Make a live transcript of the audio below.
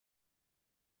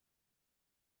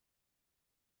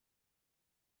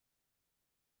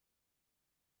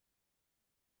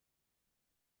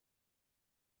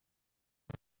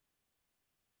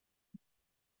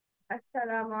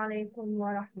Assalamu alaikum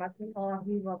wa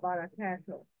rahmatullahi wa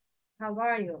barakatuh. How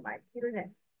are you, my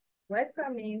students?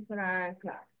 Welcome in Quran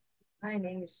class. My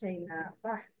name is Shayna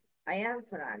Bah. I am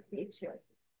Quran teacher.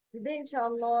 Today,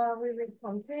 inshallah, we will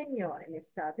continue in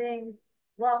studying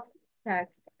waqf,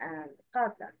 sakt, and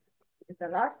qadr. In the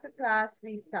last class,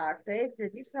 we started the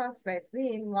difference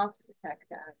between waqf,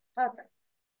 sakt, and qadr.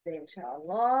 Today,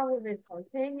 inshallah, we will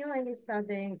continue in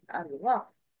studying al-waqf.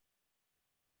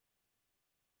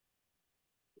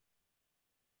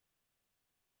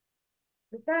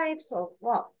 The types of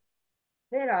waqf.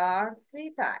 There are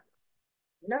three types.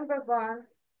 Number one,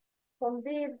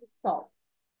 compelled stop,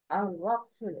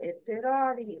 الوقف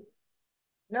الاضطراري.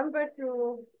 Number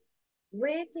two,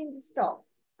 waiting stop,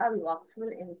 الوقف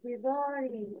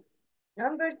الانتظاري.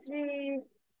 Number three,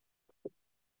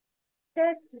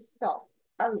 test stop,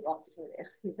 الوقف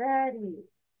الاختباري.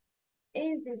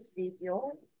 In this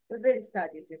video, we will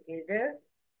study together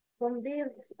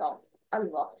compelled stop,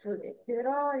 الوقف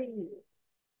الاضطراري.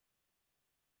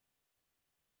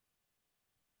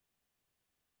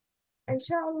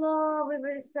 Inshallah, we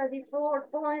will study 4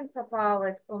 points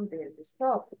about compelled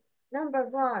stop. Number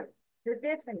one, the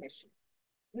definition.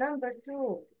 Number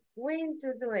two, when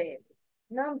to do it.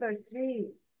 Number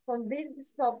three, compelled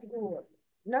stop rule.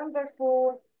 Number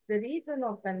four, the reason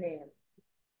of the name.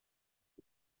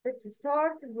 Let's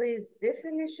start with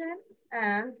definition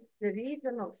and the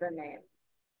reason of the name.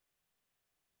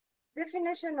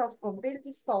 Definition of compelled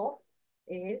stop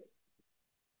is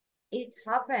it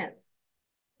happens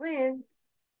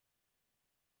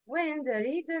when the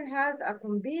reader has a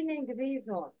compelling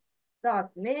reason that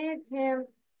made him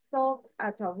stop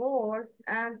at a word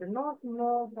and not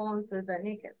move on to the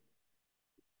next.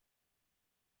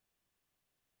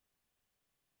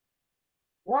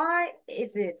 Why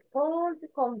is it called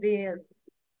compelled?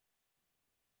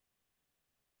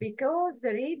 Because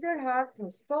the reader had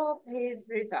to stop his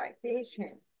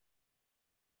recitation.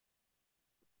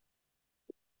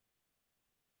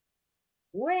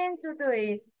 When to do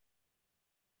it?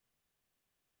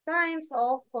 Times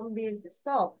of compelled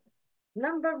stop.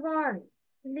 Number one,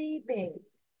 sleeping.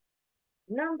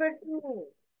 Number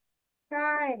two,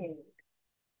 crying.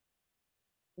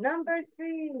 Number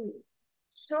three,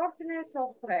 shortness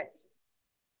of breath.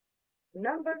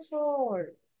 Number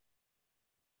four,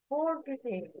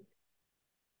 forgetting.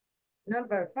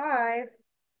 Number five,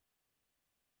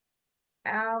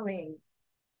 owing.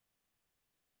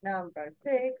 Number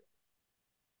six,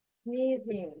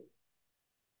 sneezing.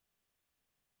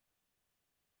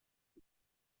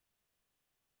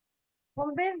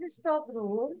 Compelled stop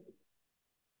rule.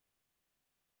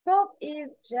 Stop is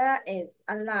jaiz,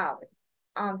 allowed,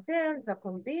 until the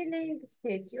compelling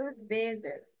status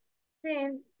basis.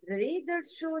 Then the reader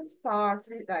should start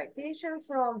recitation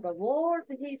from the word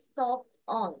he stopped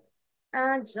on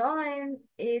and join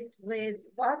it with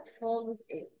what follows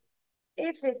it.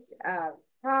 If it's a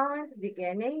sound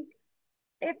beginning,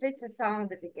 if it's a sound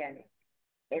beginning.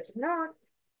 If not,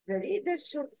 the reader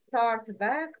should start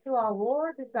back to a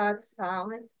word that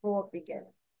sounds for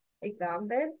beginning.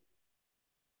 Example,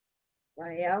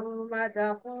 ويوم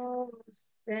تقوم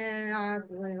الساعة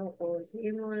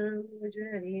يقسم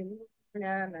المجرمون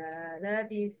ما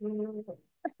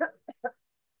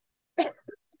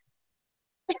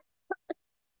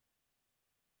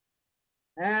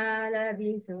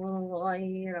لبثوا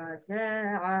غير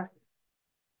ساعة.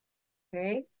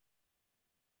 Okay,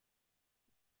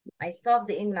 I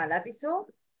stopped in ما لبثوا,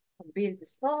 compelled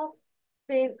stop,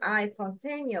 then I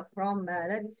continue from ما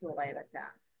لبثوا غير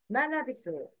ساعة. ما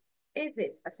لبثوا, is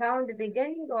it a sound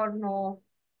beginning or no?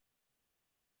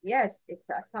 Yes, it's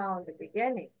a sound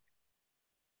beginning.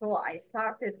 So I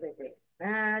started with it.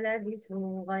 ما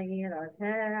لبثوا غير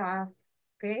ساعة.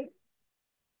 Okay.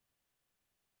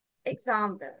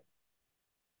 Example.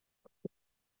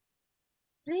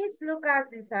 Please look at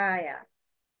this ayah.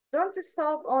 Don't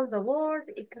stop on the word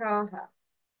إكراها.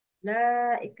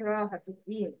 لا إكراها في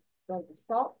الدين. Don't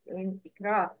stop in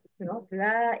إكراه. It's not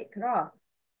لا إكراه.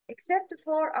 Except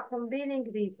for a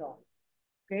compelling reason.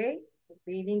 Okay?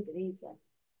 Compelling reason.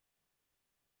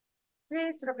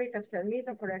 Please repeat after me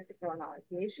the correct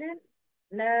pronunciation.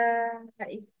 لا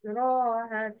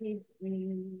إكراها في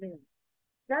الدين.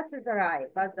 That's the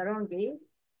right, but the wrong is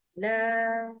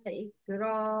لا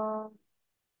إكراه.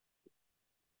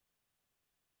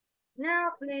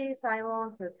 Now, please, I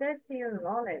want to test your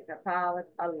knowledge about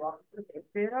الوقف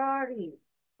الاضطراري.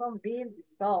 Compelled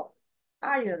stop.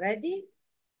 Are you ready?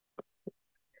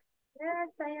 Yes,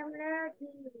 I am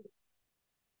ready.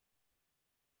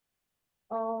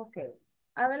 Okay.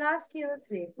 I will ask you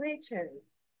three questions.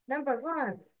 Number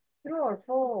one, true or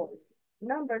false?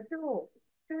 Number two,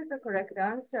 choose the correct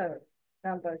answer.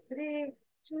 Number 3,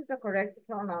 choose the correct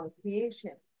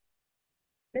pronunciation.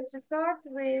 Let's start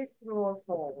with true or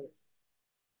false.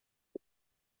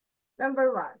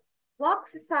 Number 1,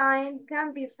 waqf sign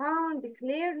can be found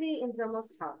clearly in the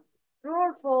Mus'haf. True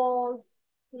or false?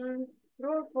 Hmm,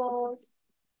 True or false?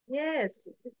 Yes,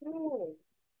 it's true.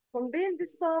 Compelled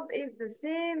stop is the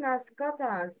same as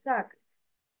qata and sakt.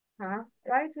 Huh?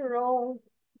 Right or wrong?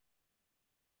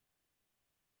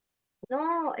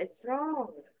 No, it's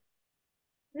wrong.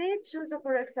 Please choose the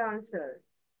correct answer.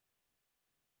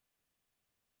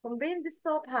 Compelled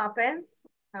stop happens.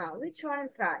 Which one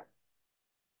is right?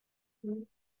 Hmm.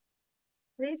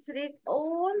 Please read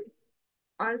all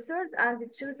answers and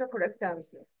choose the correct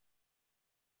answer.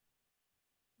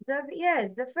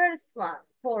 Yes, the first one,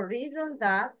 for reason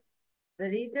that the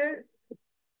reader,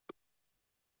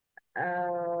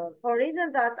 for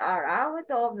reasons that are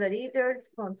out of the reader's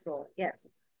control. Yes.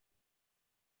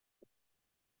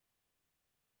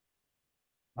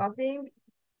 Nothing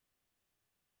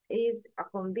is a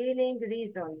compelling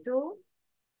reason to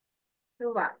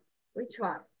what? Which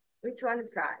one? Which one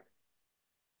is right?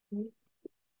 Hmm?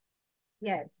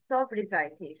 Yes, stop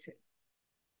recitation.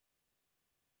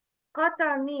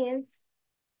 Qatar means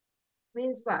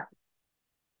what?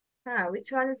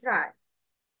 Which one is right?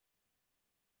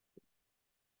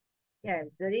 Yes,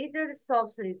 the reader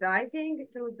stops reciting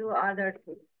to do other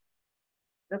things.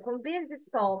 The compelled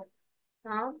stop,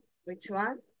 huh? Which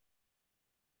one?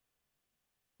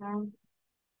 Um,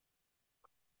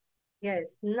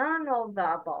 yes, none of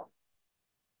the above.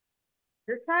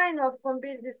 The sign of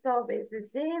compelled stop is the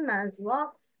same as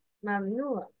waqf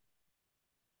mamnu.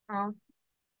 Huh?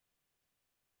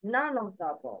 None of the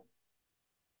above.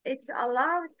 It's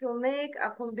allowed to make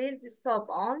a compelled stop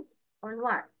on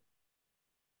what?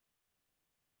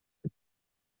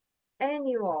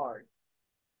 Any word.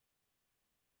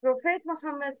 Prophet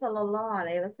Muhammad sallallahu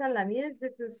alaihi wasallam used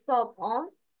to stop on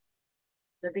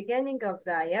the beginning of the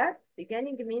ayat.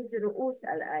 Beginning means ru'us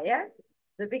al-ayat.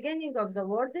 The beginning of the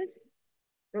words,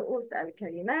 ru'us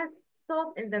al-kalimat.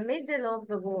 Stop in the middle of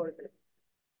the words.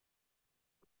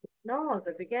 No,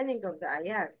 the beginning of the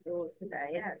ayat, ru'us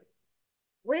al-ayat.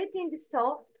 Waiting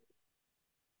stop.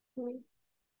 We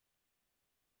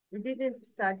didn't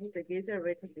study together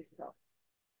waiting stop.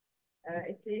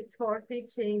 It is for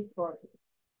teaching purposes.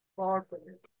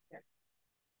 Yeah.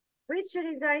 Which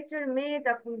reciter made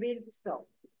a compelled stop?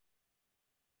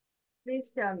 Please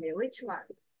tell me which one.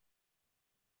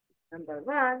 Number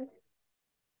 1,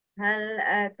 هل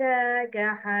أتاك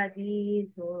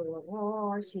حديث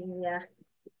الغاشية.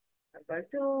 Number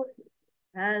 2,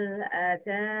 هل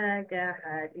أتاك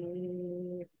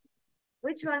حديث.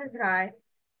 Which one is right?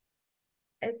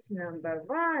 It's number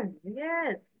 1.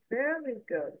 Yes, very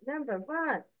good. Number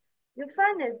 1. You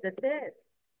finished the test.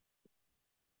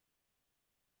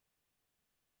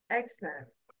 Excellent.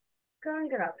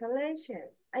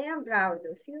 Congratulations. I am proud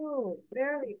of you.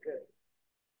 Very good.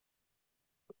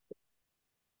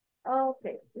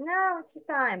 Okay, now it's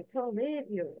time to leave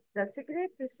you. That's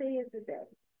great to see you today.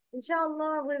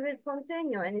 Inshallah, we will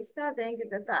continue in studying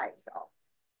the types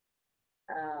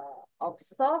of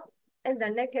stuff in the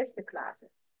next classes.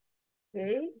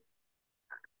 Okay?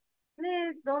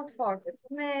 Please don't forget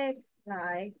to make,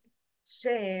 like,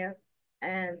 share,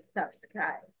 and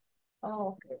subscribe.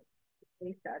 Okay.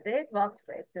 We studied waqf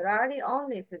اضطراري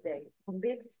only today.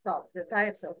 Complete stop. The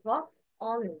types of waqf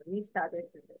only we studied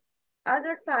today.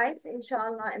 Other types,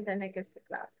 inshallah, in the next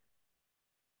class.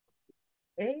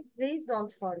 Okay, please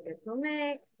don't forget to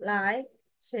make, like,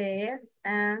 share,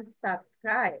 and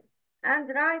subscribe. And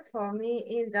write for me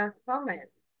in the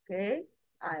comment. Okay,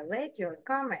 I wait your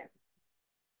comment.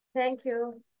 Thank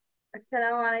you.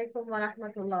 Assalamu alaikum wa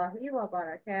rahmatullahi wa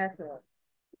barakatuh.